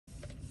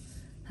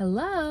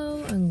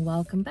Hello and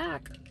welcome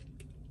back.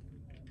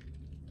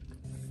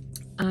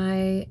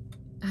 I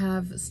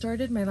have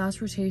started my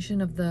last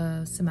rotation of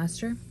the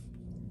semester.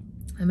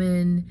 I'm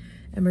in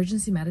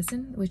emergency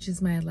medicine, which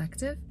is my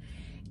elective,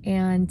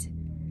 and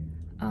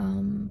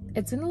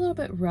it's been a little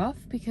bit rough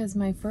because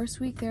my first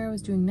week there I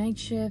was doing night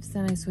shifts,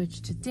 then I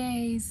switched to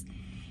days,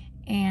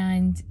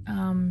 and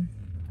now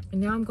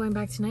I'm going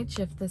back to night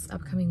shift this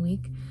upcoming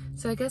week.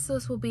 So I guess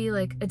this will be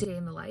like a day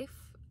in the life.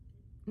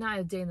 Not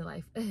a day in the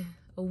life,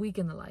 a week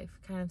in the life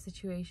kind of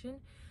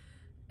situation.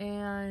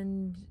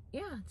 And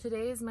yeah,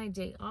 today is my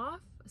day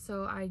off.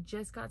 So I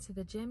just got to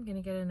the gym,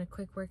 gonna get in a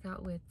quick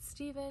workout with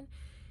Steven.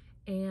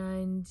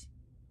 And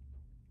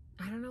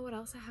I don't know what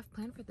else I have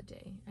planned for the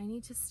day. I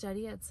need to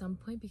study at some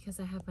point because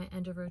I have my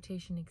end of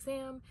rotation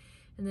exam,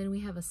 and then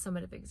we have a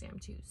summative exam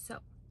too. So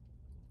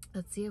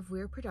let's see if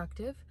we're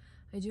productive.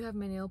 I do have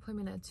my nail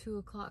appointment at 2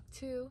 o'clock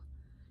too.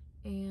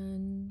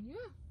 And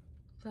yeah,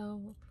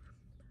 so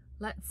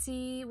let's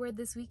see where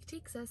this week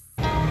takes us.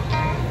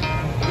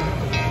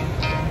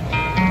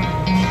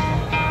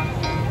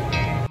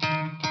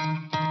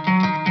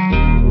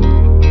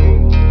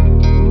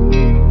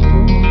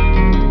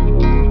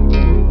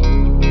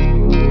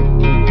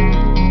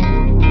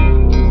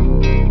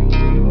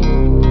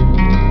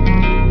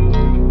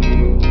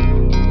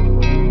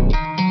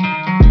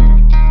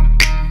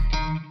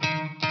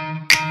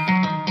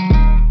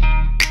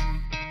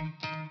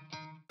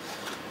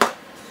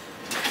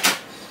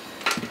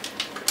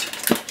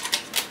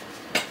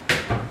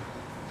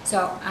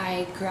 So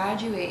I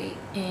graduate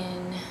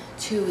in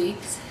 2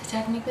 weeks,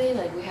 technically.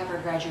 Like, we have our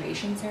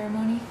graduation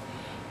ceremony.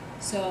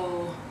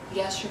 So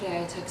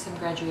yesterday I took some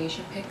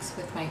graduation pics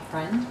with my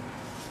friend,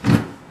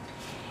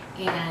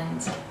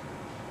 and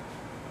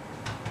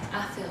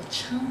I feel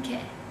chunky.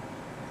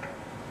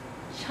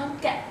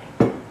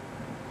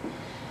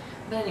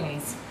 But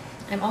anyways,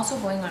 I'm also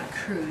going on a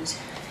cruise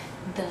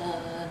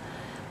the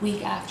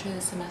week after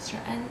the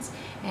semester ends,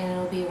 and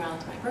it'll be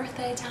around my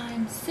birthday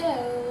time.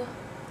 So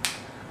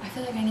I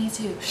feel like I need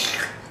to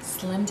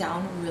slim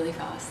down really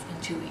fast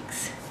in 2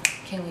 weeks.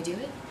 Can we do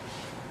it?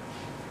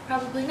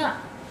 Probably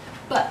not,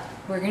 but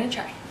we're gonna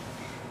try.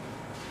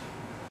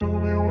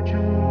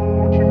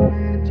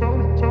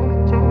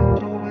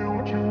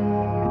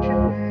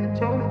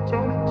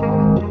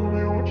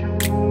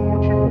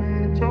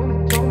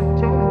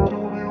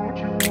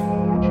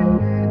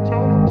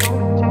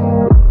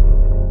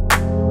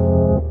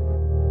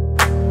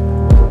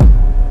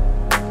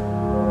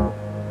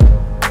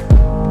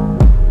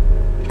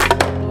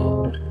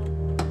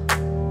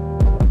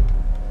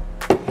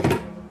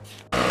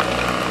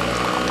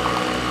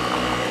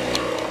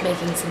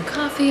 Making some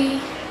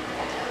coffee.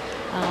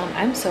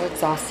 I'm so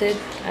exhausted.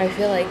 I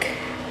feel like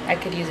I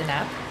could use a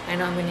nap. I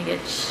know I'm gonna get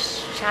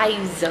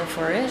xoxo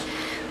for it,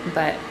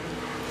 but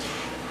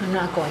I'm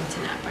not going to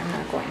nap. I'm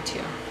not going to.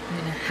 I'm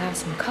gonna have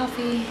some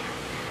coffee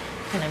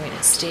and I'm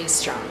gonna stay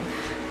strong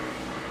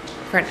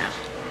for now.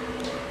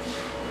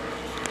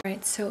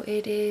 Alright, so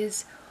it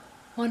is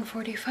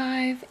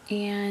 1:45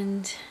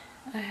 and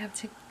I have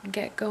to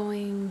get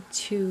going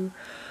to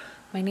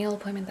my nail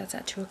appointment that's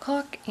at 2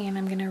 o'clock, and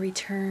I'm gonna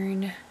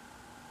return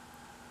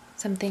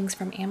some things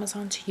from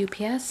Amazon to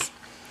UPS.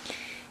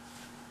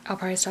 I'll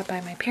probably stop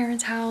by my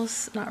parents'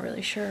 house, not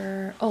really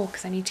sure. Oh,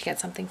 because I need to get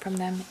something from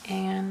them,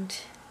 and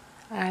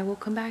I will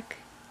come back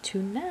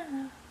to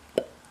nap.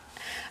 I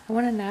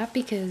want to nap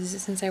because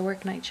since I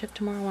work night shift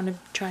tomorrow, I want to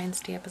try and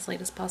stay up as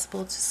late as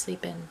possible to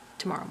sleep in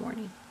tomorrow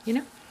morning, you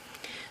know?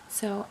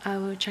 So I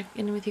will check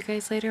in with you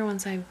guys later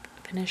once I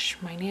finish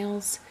my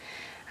nails.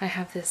 I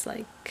have this,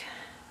 like,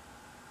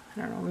 I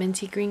don't know,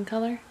 minty green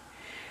color.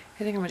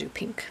 I think I'm gonna do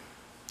pink.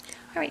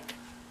 All right.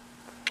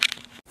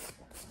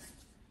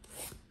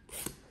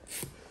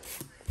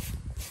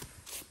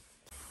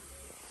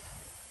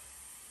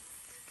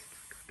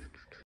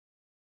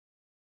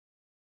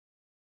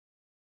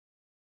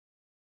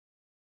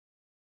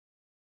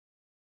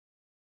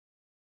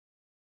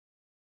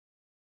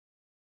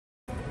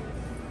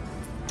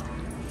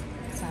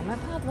 So I'm at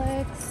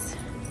Publix.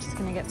 Just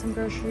gonna get some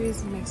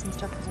groceries and make some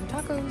stuff for some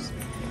tacos.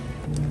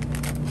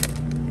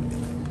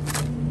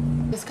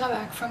 Just got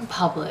back from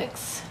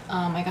Publix.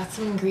 I got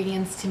some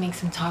ingredients to make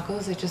some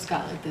tacos. I just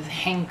got like this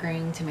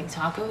hankering to make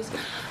tacos.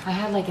 I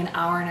had like an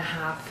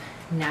hour-and-a-half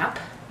nap.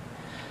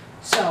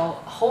 So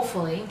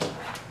hopefully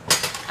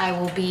I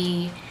will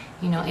be,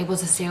 you know, able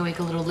to stay awake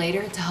a little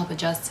later to help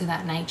adjust to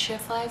that night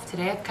shift life.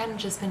 Today I've kind of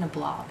just been a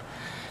blob.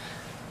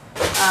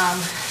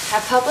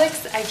 At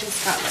Publix, I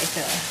just got like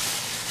a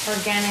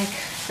organic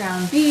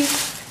ground beef,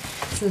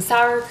 some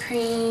sour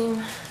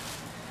cream.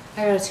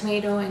 I got a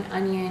tomato, an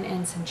onion,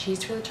 and some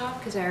cheese for the top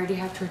because I already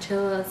have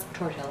tortillas,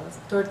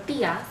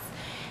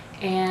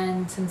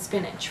 and some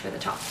spinach for the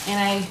top. And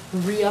I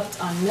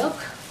re-upped on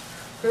milk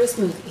for a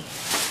smoothie.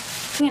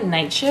 I'm in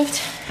night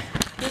shift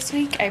this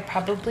week. I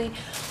probably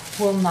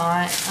will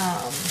not, I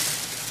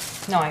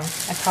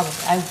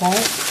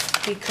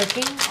won't be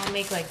cooking. I'll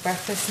make like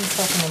breakfast and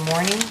stuff in the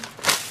morning.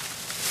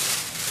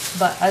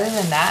 But other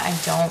than that, I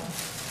don't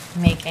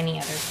make any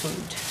other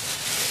food.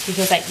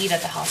 because I eat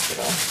at the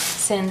hospital.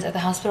 Since at the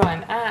hospital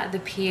I'm at, the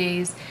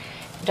PAs,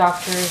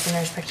 doctors, and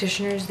nurse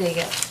practitioners, they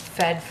get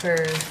fed for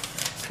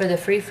the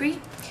free.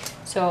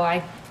 So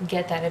I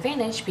get that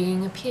advantage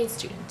being a PA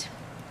student.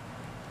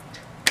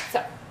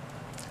 So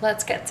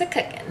let's get to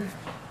cooking.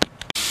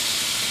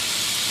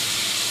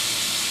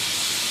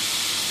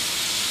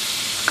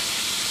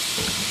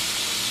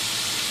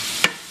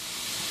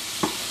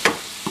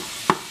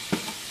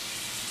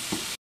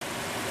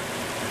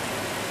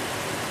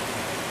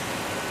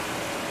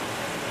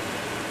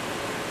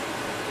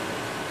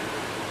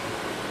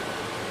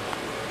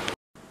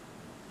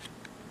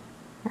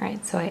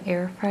 Alright, so I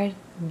air fried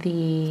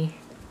the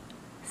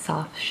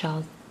soft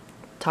shell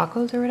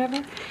tacos or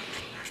whatever,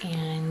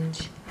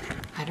 and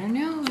I don't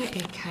know,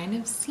 it kind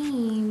of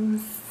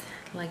seems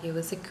like it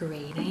was a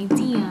great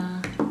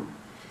idea.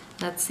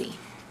 Let's see.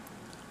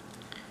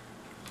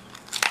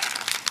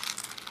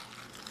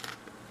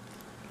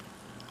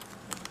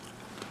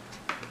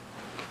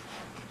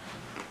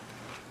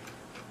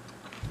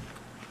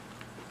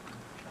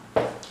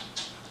 That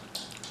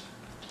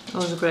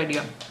was a good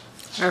idea.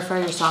 Air fry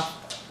your soft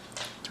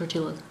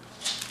tortillas.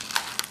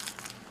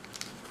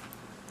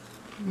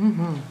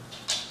 Mm-hmm.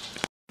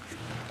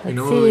 You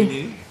know what we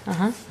need?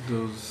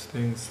 Those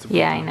things to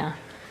Yeah, I know.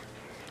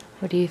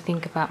 What do you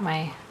think about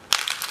my...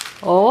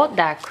 Oh,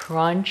 that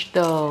crunch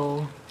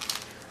though.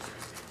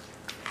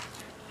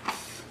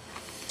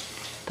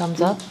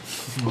 Thumbs up?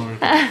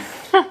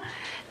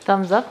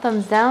 Thumbs up,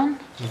 thumbs down?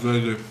 It's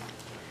very good.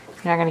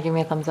 You're not gonna give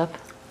me a thumbs up?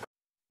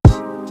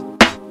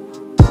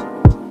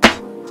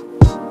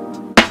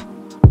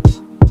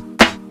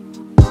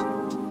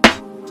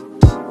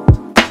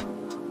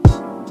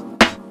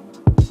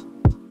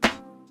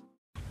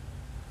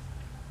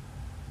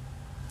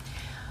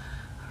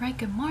 Alright,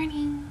 good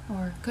morning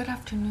or good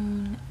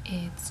afternoon.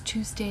 It's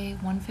Tuesday,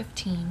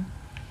 1:15,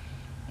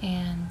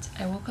 and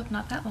I woke up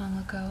not that long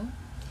ago.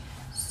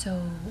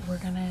 So we're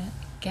gonna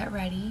get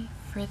ready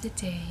for the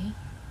day,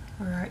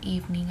 or our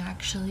evening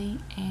actually,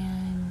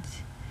 and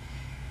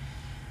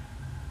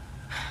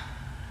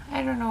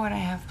I don't know what I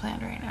have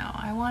planned right now.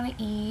 I want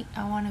to eat,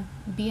 I want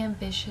to be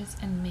ambitious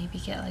and maybe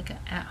get like an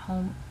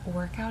at-home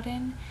workout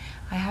in.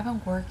 I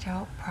haven't worked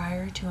out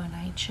prior to a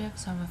night shift,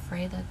 so I'm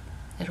afraid that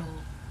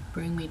it'll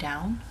bring me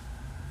down.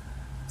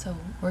 So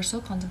we're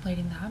still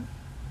contemplating that.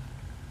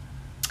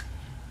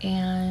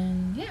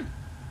 And yeah.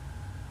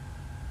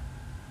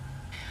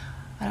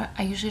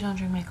 I usually don't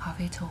drink my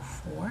coffee till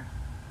 4,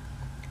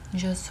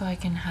 just so I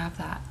can have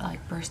that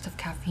like burst of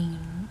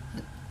caffeine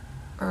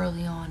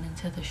early on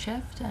into the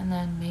shift, and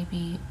then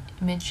maybe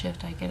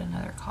mid-shift I get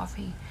another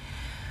coffee.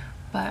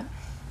 But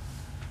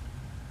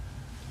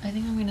I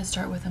think I'm gonna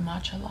start with a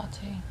matcha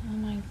latte. Oh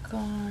my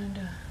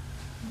god,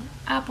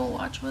 Apple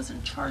Watch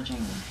wasn't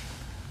charging.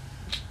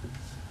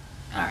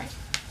 All right,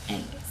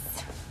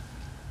 anyways,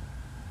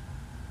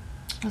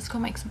 let's go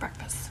make some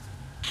breakfast.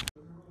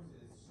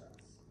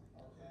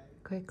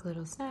 Quick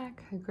little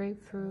snack, a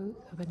grapefruit,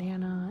 a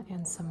banana,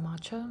 and some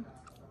matcha.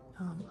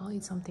 I'll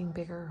eat something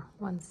bigger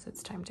once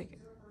it's time to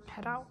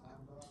head out.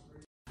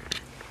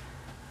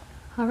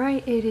 All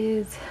right, it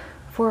is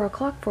 4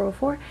 o'clock,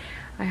 4:04.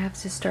 I have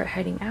to start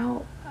heading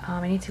out.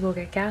 I need to go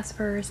get gas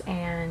first,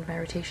 and my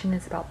rotation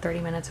is about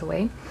 30 minutes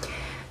away.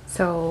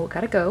 So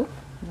gotta go.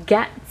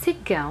 Got to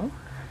go.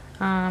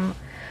 I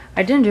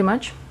didn't do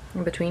much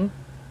in between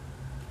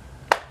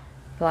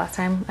the last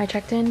time I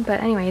checked in,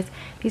 but anyways,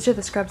 these are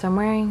the scrubs I'm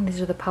wearing. These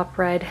are the Pop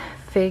Red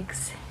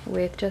Figs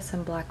with just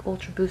some black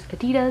Ultra Boost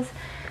Adidas.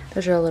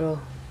 Those are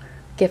little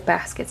gift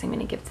baskets I'm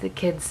gonna give to the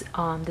kids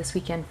this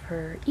weekend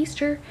for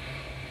Easter.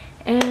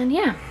 And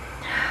yeah,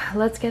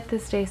 let's get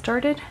this day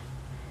started.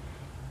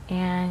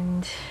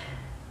 And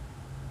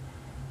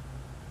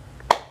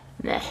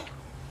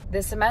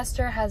the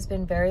semester has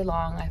been very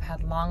long. I've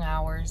had long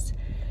hours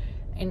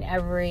in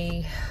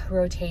every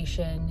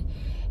rotation,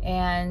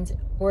 and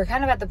we're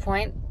kind of at the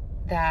point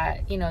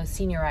that, you know,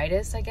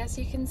 senioritis, I guess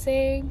you can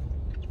say.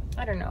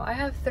 I don't know. I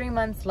have 3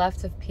 months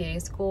left of PA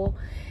school,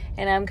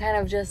 and I'm kind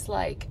of just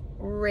like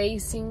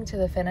racing to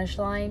the finish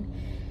line.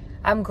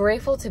 I'm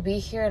grateful to be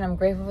here, and I'm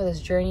grateful for this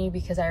journey,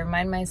 because I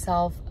remind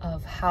myself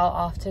of how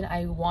often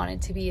I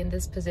wanted to be in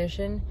this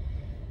position.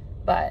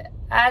 But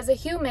as a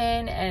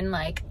human, and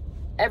like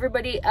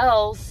everybody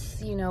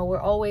else, you know, we're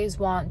always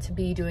want to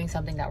be doing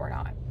something that we're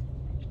not.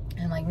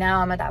 And like now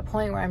I'm at that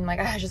point where I'm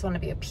like, I just want to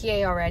be a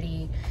PA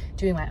already,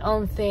 doing my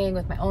own thing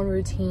with my own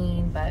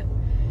routine. But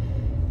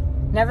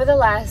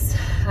nevertheless,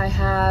 I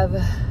have,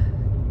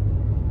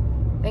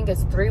 I think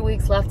it's 3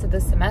 weeks left of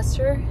this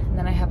semester, and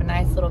then I have a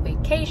nice little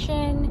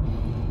vacation,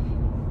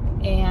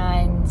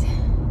 and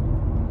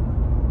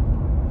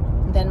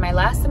then my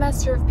last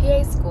semester of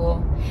PA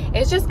school.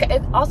 It's just,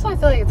 also I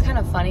feel like it's kind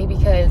of funny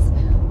because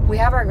we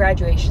have our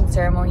graduation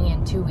ceremony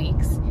in 2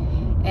 weeks,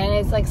 and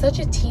it's like such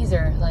a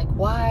teaser. Like,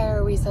 why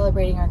are we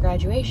celebrating our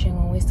graduation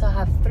when we still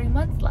have 3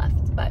 months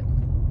left? But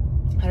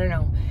I don't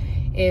know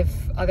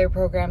if other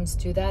programs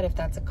do that, if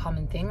that's a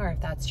common thing, or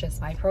if that's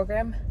just my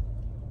program.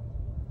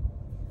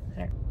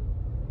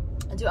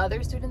 Do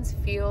other students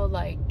feel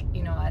like,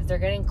 you know, as they're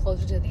getting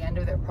closer to the end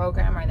of their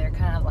program, are they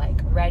kind of like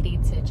ready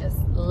to just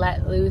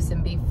let loose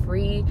and be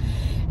free,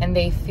 and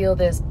they feel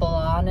this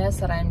blahness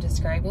that I'm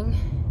describing?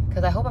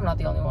 Because I hope I'm not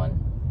the only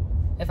one.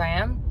 If I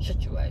am,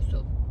 shut you guys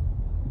up.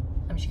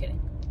 I'm just kidding.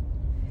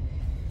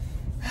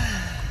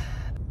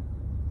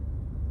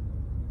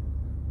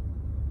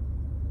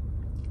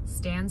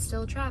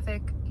 Standstill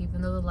traffic,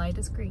 even though the light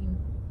is green.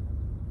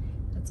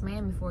 That's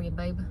Miami for you,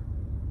 babe.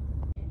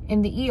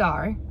 In the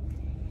ER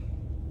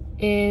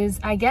is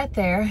I get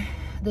there,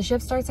 the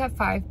shift starts at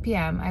 5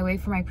 p.m. I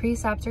wait for my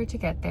preceptor to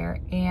get there,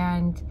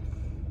 and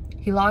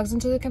he logs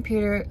into the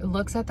computer,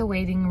 looks at the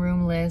waiting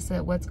room list,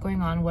 at what's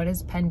going on, what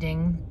is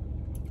pending,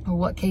 or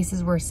what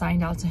cases were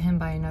assigned out to him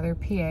by another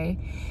PA,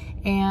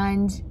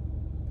 and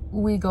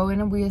we go in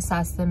and we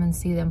assess them and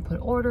see them put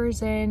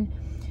orders in.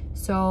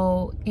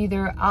 So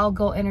either I'll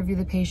go interview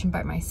the patient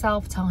by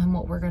myself, tell him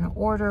what we're going to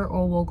order,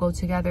 or we'll go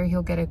together.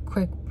 He'll get a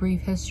quick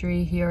brief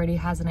history. He already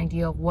has an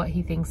idea of what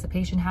he thinks the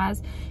patient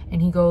has,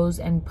 and he goes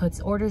and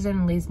puts orders in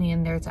and leaves me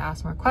in there to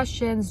ask more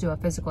questions, do a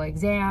physical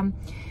exam,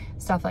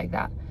 stuff like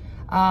that.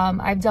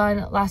 I've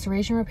done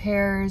laceration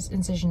repairs,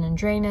 incision and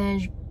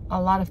drainage,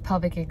 a lot of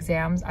pelvic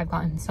exams. I've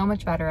gotten so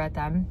much better at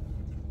them.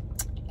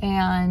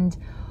 And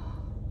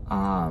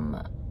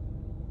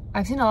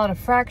I've seen a lot of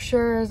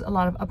fractures, a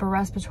lot of upper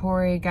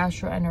respiratory,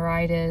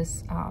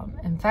 gastroenteritis,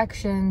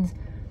 infections,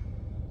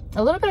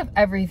 a little bit of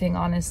everything,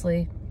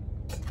 honestly.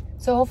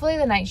 So hopefully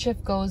the night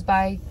shift goes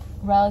by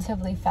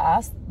relatively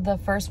fast. The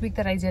first week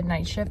that I did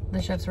night shift,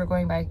 the shifts were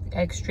going by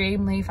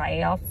extremely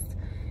fast.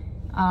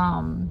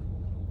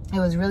 It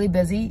was really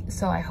busy,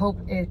 so I hope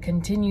it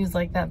continues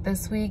like that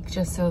this week,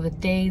 just so the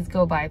days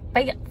go by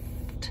fast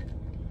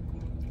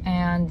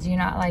and you're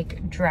not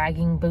like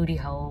dragging booty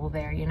hole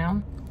there, you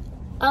know?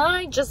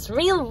 I just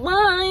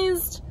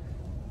realized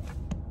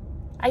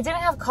I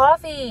didn't have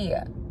coffee.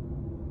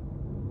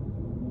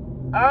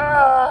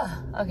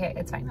 Okay,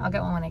 it's fine. I'll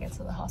get one when I get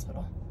to the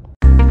hospital.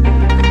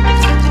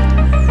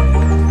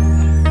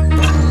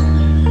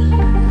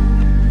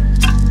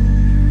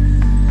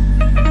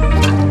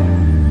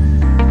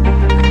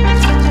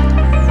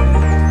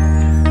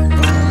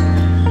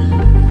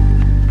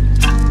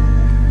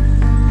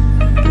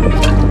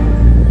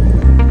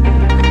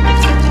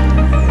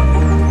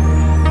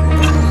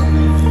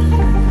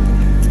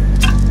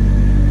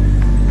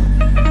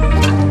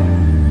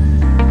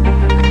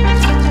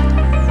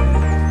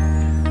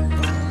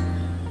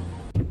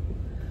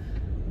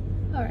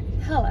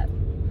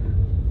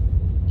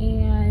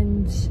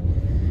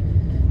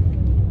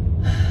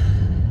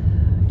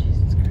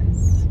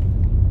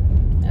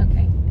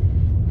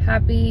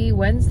 Happy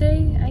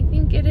Wednesday, I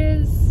think it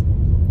is.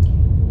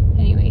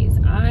 Anyways,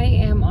 I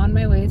am on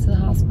my way to the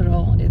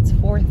hospital. It's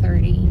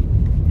 4:30.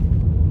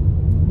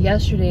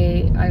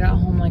 Yesterday, I got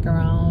home like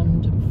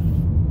around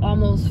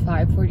almost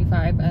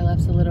 5:45. I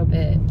left a little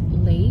bit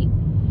late.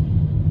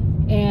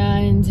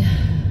 And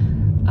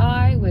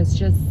I was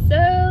just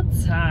so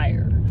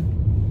tired.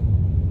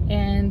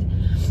 And,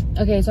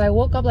 okay, so I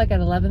woke up like at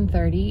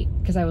 11:30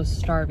 because I was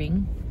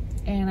starving.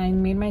 And I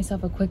made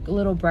myself a quick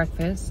little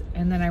breakfast,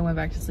 and then I went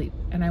back to sleep,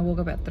 and I woke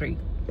up at 3.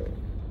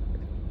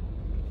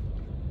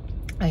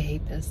 I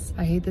hate this.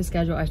 I hate this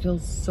schedule. I feel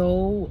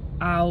so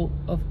out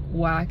of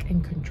whack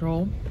and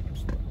control.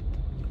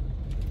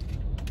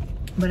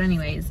 But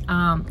anyways,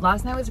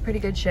 last night was a pretty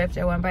good shift.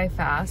 It went by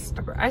fast.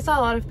 I saw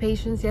a lot of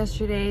patients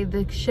yesterday.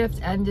 The shift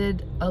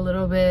ended a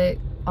little bit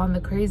on the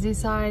crazy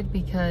side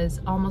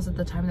because almost at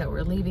the time that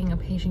we're leaving, a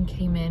patient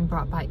came in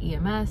brought by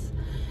EMS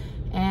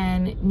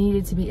and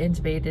needed to be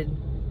intubated,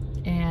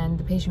 and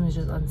the patient was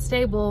just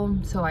unstable,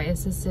 so I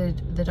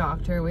assisted the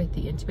doctor with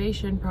the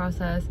intubation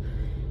process,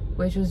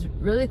 which was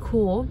really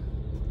cool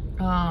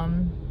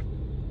to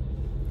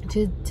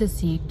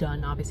see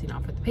done. Obviously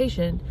not for the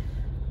patient,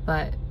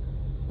 but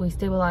we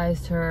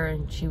stabilized her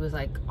and she was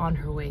like on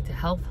her way to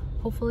health,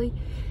 hopefully.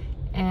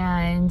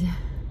 And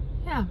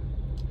yeah,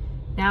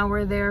 now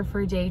we're there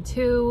for day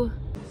 2.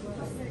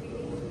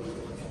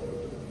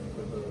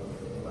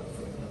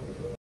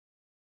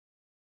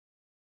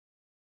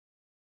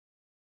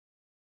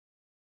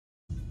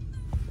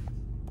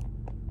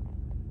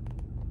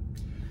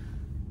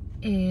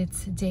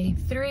 It's day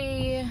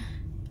 3.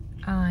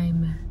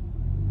 I'm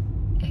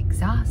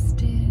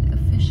exhausted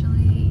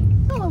officially.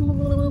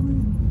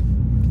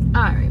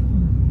 Alright.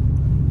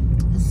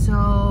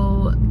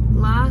 So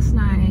last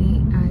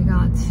night I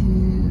got to,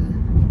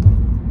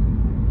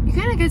 you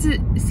kind of get to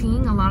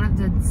seeing a lot of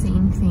the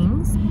same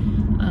things.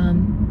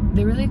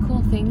 The really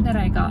cool thing that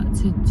I got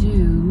to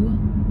do,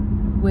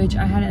 which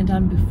I hadn't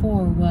done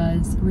before,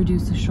 was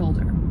reduce the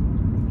shoulder.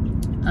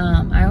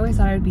 I always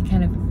thought I'd be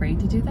kind of afraid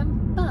to do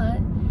them,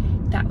 but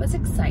that was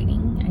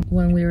exciting.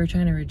 When we were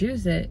trying to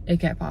reduce it, it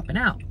kept popping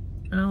out.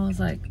 And I was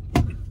like,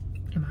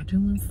 am I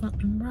doing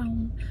something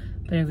wrong?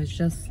 But it was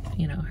just,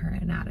 you know, her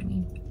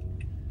anatomy.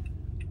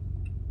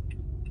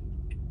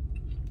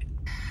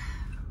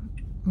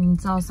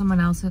 And saw someone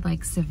else with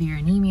like severe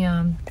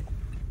anemia.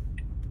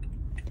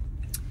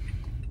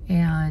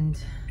 And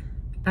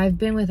I've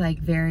been with like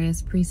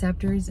various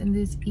preceptors in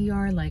this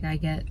ER. Like I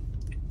get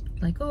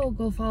like, oh,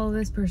 go follow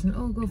this person.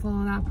 Oh, go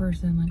follow that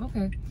person. I'm like,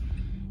 okay.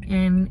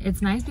 And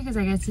it's nice because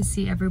I get to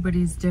see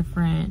everybody's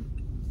different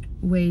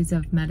ways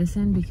of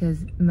medicine,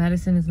 because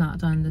medicine is not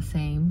done the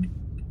same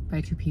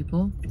by two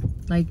people.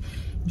 Like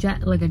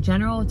a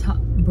general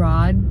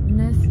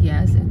broadness,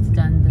 yes, it's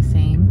done the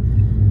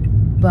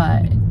same,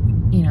 but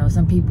you know,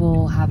 some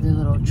people have their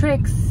little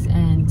tricks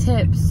and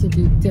tips to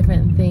do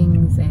different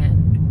things,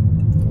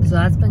 and so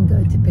that's been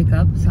good to pick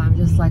up. So I'm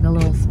just like a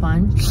little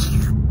sponge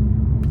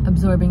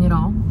absorbing it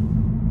all.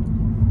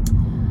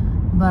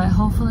 But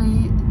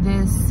hopefully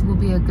this will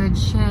be a good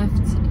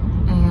shift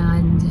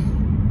and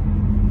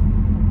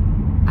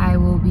I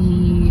will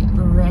be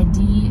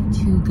ready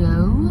to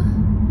go.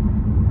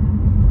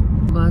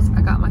 But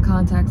I got my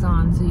contacts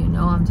on, so you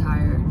know I'm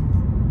tired.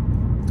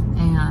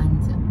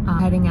 And I'm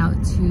heading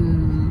out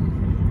to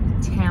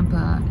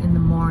Tampa in the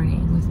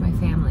morning with my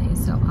family.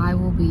 So I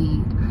will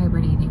be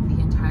hibernating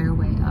the entire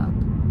way up,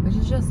 which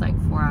is just like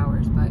 4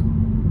 hours, but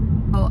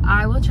so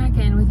I will check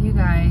in with you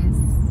guys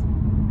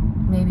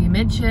maybe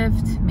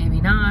mid-shift, maybe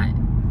not.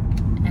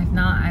 If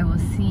not, I will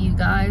see you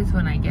guys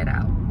when I get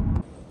out.